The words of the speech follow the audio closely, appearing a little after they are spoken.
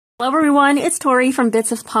Hello everyone, it's Tori from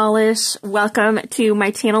Bits of Polish. Welcome to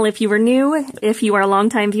my channel if you are new. If you are a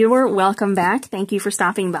longtime viewer, welcome back. Thank you for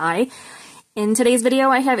stopping by. In today's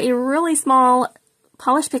video, I have a really small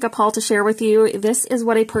polish pickup haul to share with you. This is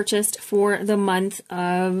what I purchased for the month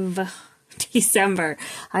of December.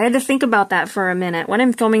 I had to think about that for a minute. When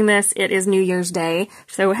I'm filming this, it is New Year's Day.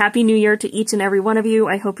 So Happy New Year to each and every one of you.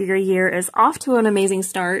 I hope your year is off to an amazing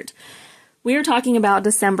start. We are talking about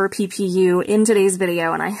December PPU in today's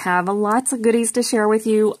video, and I have lots of goodies to share with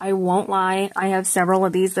you. I won't lie, I have several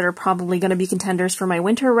of these that are probably going to be contenders for my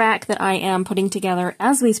winter rack that I am putting together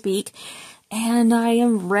as we speak, and I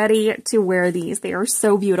am ready to wear these. They are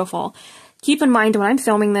so beautiful. Keep in mind, when I'm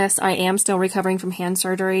filming this, I am still recovering from hand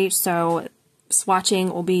surgery, so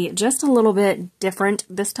swatching will be just a little bit different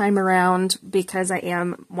this time around because I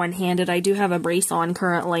am one-handed. I do have a brace on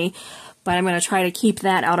currently, but I'm going to try to keep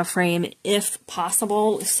that out of frame if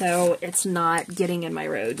possible so it's not getting in my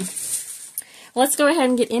road. Let's go ahead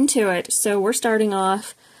and get into it. So we're starting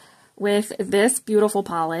off with this beautiful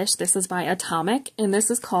polish. This is by Atomic, and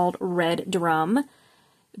this is called Red Drum.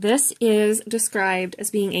 This is described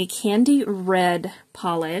as being a candy red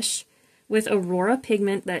polish with aurora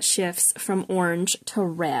pigment that shifts from orange to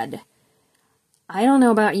red. I don't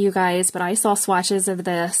know about you guys, but I saw swatches of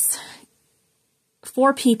this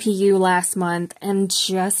for PPU last month and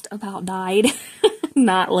just about died.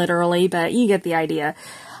 Not literally, but you get the idea.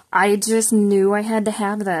 I just knew I had to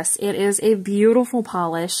have this. It is a beautiful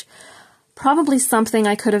polish. Probably something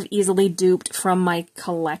I could have easily duped from my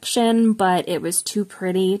collection, but it was too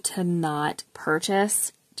pretty to not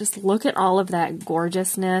purchase. Just look at all of that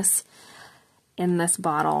gorgeousness in this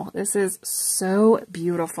bottle. This is so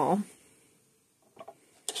beautiful.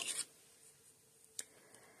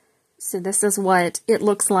 So this is what it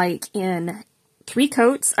looks like in 3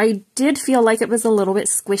 coats. I did feel like it was a little bit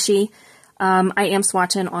squishy. I am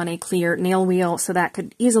swatching on a clear nail wheel, so that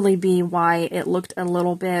could easily be why it looked a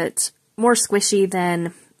little bit more squishy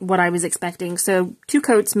than what I was expecting. So 2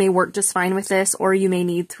 coats may work just fine with this, or you may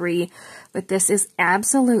need 3. But this is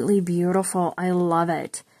absolutely beautiful. I love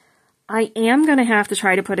it. I am going to have to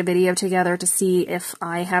try to put a video together to see if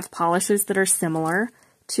I have polishes that are similar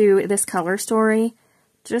to this color story,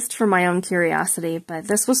 just for my own curiosity, but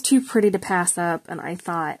this was too pretty to pass up, and I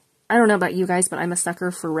thought, I don't know about you guys, but I'm a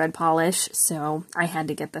sucker for red polish, so I had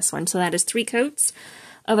to get this one. So that is 3 coats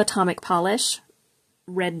of Atomic Polish,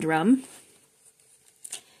 Red Drum.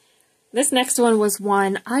 This next one was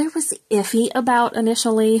one I was iffy about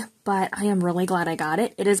initially, but I am really glad I got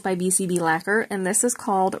it. It is by BCB Lacquer, and this is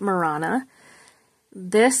called Marana.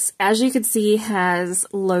 This, as you can see, has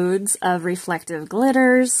loads of reflective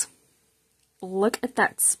glitters. Look at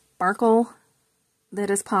that sparkle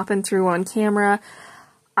that is popping through on camera.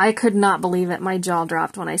 I could not believe it. My jaw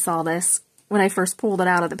dropped when I saw this. When I first pulled it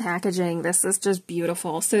out of the packaging, this is just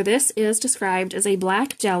beautiful. So this is described as a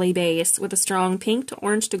black jelly base with a strong pink to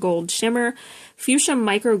orange to gold shimmer, fuchsia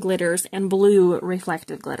micro glitters, and blue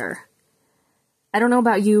reflective glitter. I don't know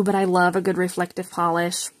about you, but I love a good reflective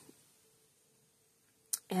polish.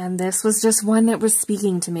 And this was just one that was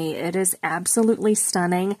speaking to me. It is absolutely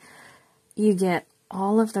stunning. You get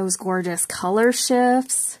all of those gorgeous color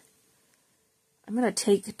shifts. I'm going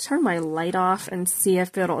to turn my light off and see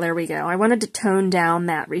if it'll, there we go. I wanted to tone down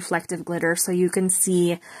that reflective glitter so you can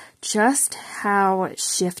see just how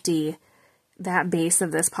shifty that base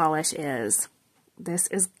of this polish is. This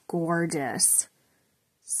is gorgeous.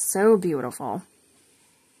 So beautiful.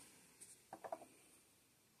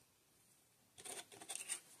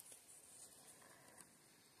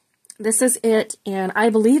 This is it, and I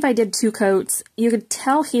believe I did 2 coats. You could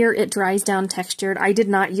tell here it dries down textured. I did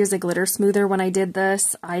not use a glitter smoother when I did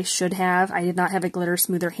this. I should have. I did not have a glitter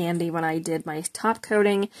smoother handy when I did my top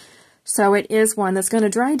coating. So it is one that's going to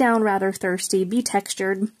dry down rather thirsty, be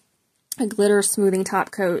textured. A glitter smoothing top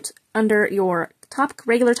coat under your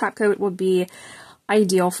regular top coat would be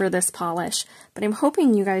ideal for this polish. But I'm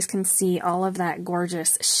hoping you guys can see all of that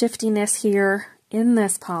gorgeous shiftiness here in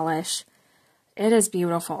this polish. It is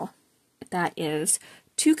beautiful. That is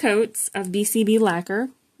 2 coats of BCB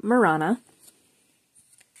Lacquer, Marana.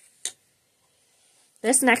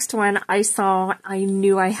 This next one I saw, I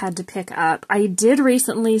knew I had to pick up. I did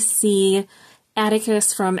recently see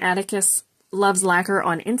Atticus from Atticus Loves Lacquer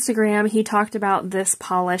on Instagram. He talked about this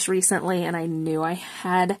polish recently, and I knew I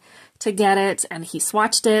had to get it, and he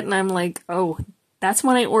swatched it, and I'm like, oh, that's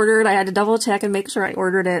when I ordered. I had to double check and make sure I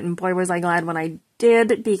ordered it, and boy was I glad when I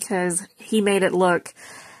did, because he made it look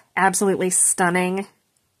absolutely stunning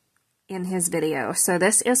in his video. So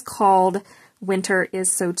this is called Winter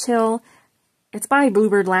is So Chill. It's by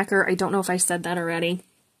Bluebird Lacquer. I don't know if I said that already.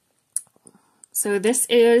 So this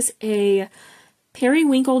is a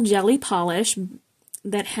periwinkle jelly polish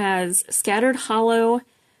that has scattered hollow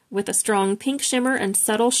with a strong pink shimmer and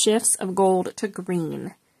subtle shifts of gold to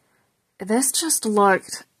green. This just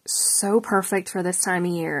looked so perfect for this time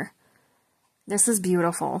of year. This is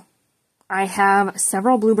beautiful. I have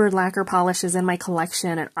several Bluebird lacquer polishes in my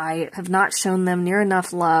collection, and I have not shown them near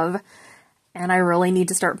enough love, and I really need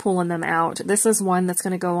to start pulling them out. This is one that's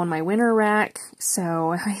going to go on my winter rack,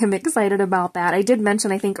 so I am excited about that. I did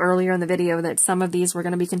mention, I think earlier in the video, that some of these were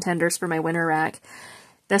going to be contenders for my winter rack.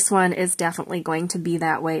 This one is definitely going to be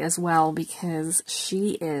that way as well, because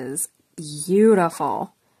she is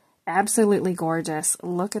beautiful. Absolutely gorgeous.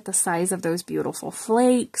 Look at the size of those beautiful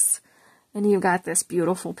flakes. And you've got this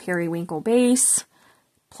beautiful periwinkle base,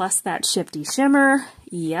 plus that shifty shimmer.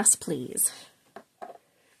 Yes, please.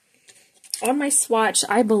 On my swatch,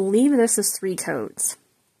 I believe this is 3 coats.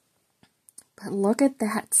 But look at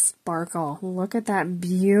that sparkle. Look at that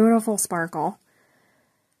beautiful sparkle.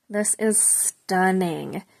 This is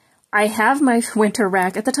stunning. I have my winter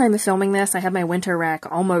rack. At the time of filming this, I have my winter rack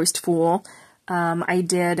almost full. I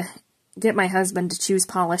did get my husband to choose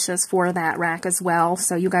polishes for that rack as well,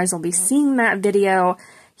 so you guys will be seeing that video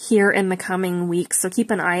here in the coming weeks, so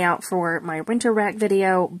keep an eye out for my winter rack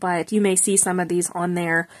video, but you may see some of these on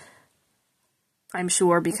there, I'm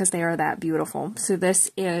sure, because they are that beautiful. So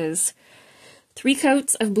this is 3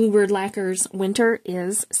 coats of Bluebird Lacquer's Winter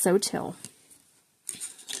is So Chill.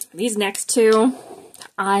 These next 2,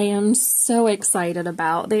 I am so excited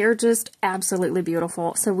about. They are just absolutely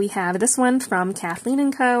beautiful. So we have this one from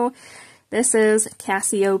Kathleen & Co. This is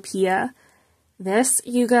Cassiopeia. This,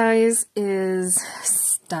 you guys, is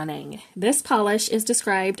stunning. This polish is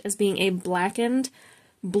described as being a blackened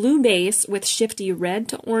blue base with shifty red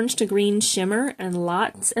to orange to green shimmer and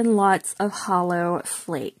lots of hollow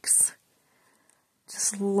flakes.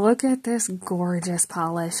 Just look at this gorgeous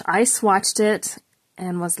polish. I swatched it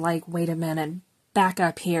and was like, wait a minute, back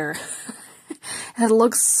up here. It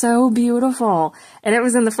looks so beautiful. And it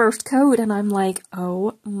was in the first coat, and I'm like,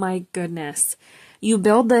 oh my goodness. You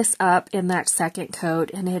build this up in that second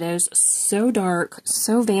coat, and it is so dark,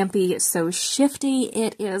 so vampy, so shifty.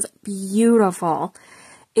 It is beautiful.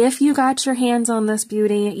 If you got your hands on this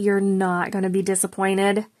beauty, you're not going to be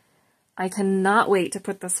disappointed. I cannot wait to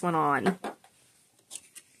put this one on.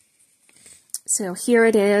 So here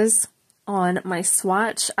it is on my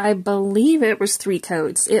swatch. I believe it was 3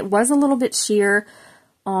 coats. It was a little bit sheer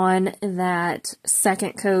on that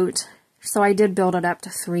second coat, so I did build it up to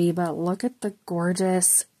 3, but look at the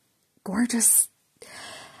gorgeous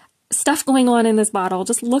stuff going on in this bottle.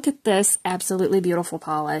 Just look at this absolutely beautiful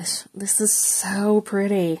polish. This is so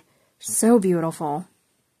pretty, so beautiful.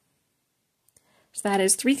 So that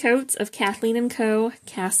is 3 coats of Kathleen & Co.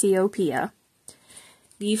 Cassiopeia.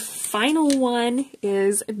 The final one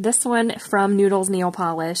is this one from Noodles Nail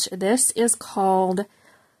Polish. This is called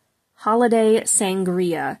Holiday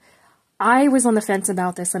Sangria. I was on the fence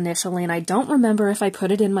about this initially, and I don't remember if I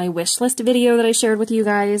put it in my wish list video that I shared with you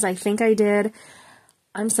guys. I think I did.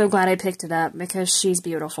 I'm so glad I picked it up because she's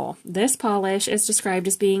beautiful. This polish is described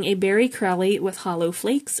as being a berry crelly with hollow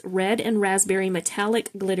flakes, red and raspberry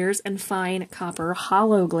metallic glitters, and fine copper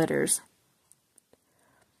hollow glitters.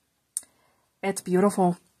 It's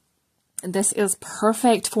beautiful. This is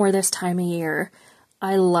perfect for this time of year.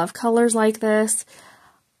 I love colors like this.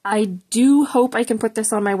 I do hope I can put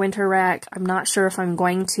this on my winter rack. I'm not sure if I'm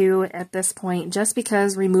going to at this point, just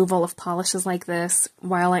because removal of polishes like this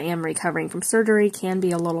while I am recovering from surgery can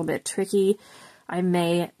be a little bit tricky. I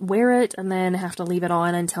may wear it and then have to leave it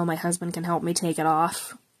on until my husband can help me take it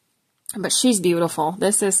off. But she's beautiful.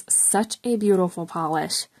 This is such a beautiful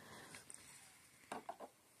polish.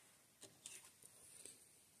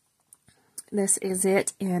 This is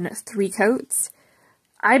it in 3 coats.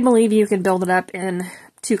 I believe you can build it up in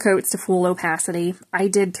 2 coats to full opacity. I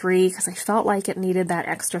did 3 because I felt like it needed that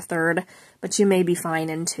extra third, but you may be fine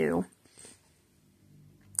in 2.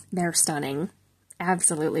 They're stunning.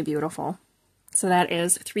 Absolutely beautiful. So that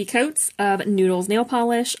is 3 coats of Noodles Nail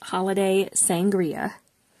Polish Holiday Sangria.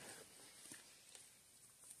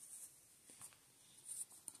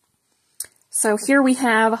 So here we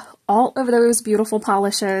have all of those beautiful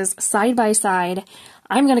polishes side by side.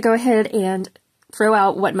 I'm going to go ahead and throw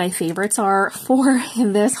out what my favorites are for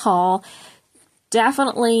this haul.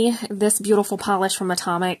 Definitely this beautiful polish from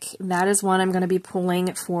Atomic. That is one I'm going to be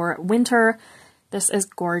pulling for winter. This is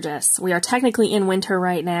gorgeous. We are technically in winter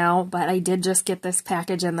right now, but I did just get this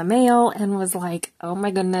package in the mail and was like, oh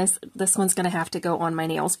my goodness, this one's going to have to go on my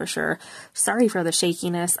nails for sure. Sorry for the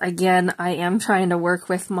shakiness. Again, I am trying to work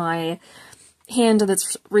with my hand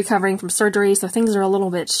that's recovering from surgery, so things are a little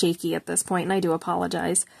bit shaky at this point, and I do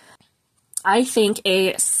apologize. I think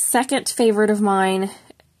a second favorite of mine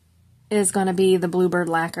is going to be the Bluebird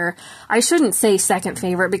Lacquer. I shouldn't say second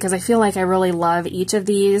favorite because I feel like I really love each of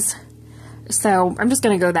these. So I'm just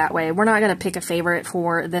going to go that way. We're not going to pick a favorite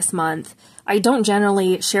for this month. I don't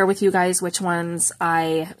generally share with you guys which ones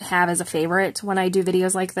I have as a favorite when I do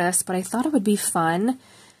videos like this, but I thought it would be fun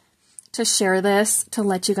to share this to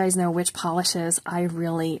let you guys know which polishes I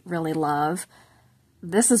really, really love.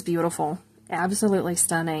 This is beautiful. Absolutely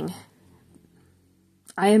stunning.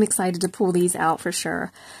 I am excited to pull these out for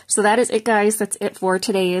sure. So that is it, guys. That's it for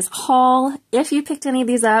today's haul. If you picked any of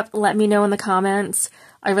these up, let me know in the comments.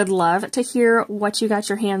 I would love to hear what you got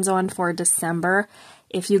your hands on for December.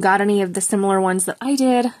 If you got any of the similar ones that I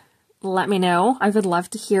did, let me know. I would love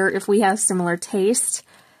to hear if we have similar taste.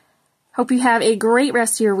 Hope you have a great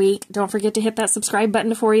rest of your week. Don't forget to hit that subscribe button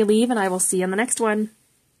before you leave, and I will see you in the next one.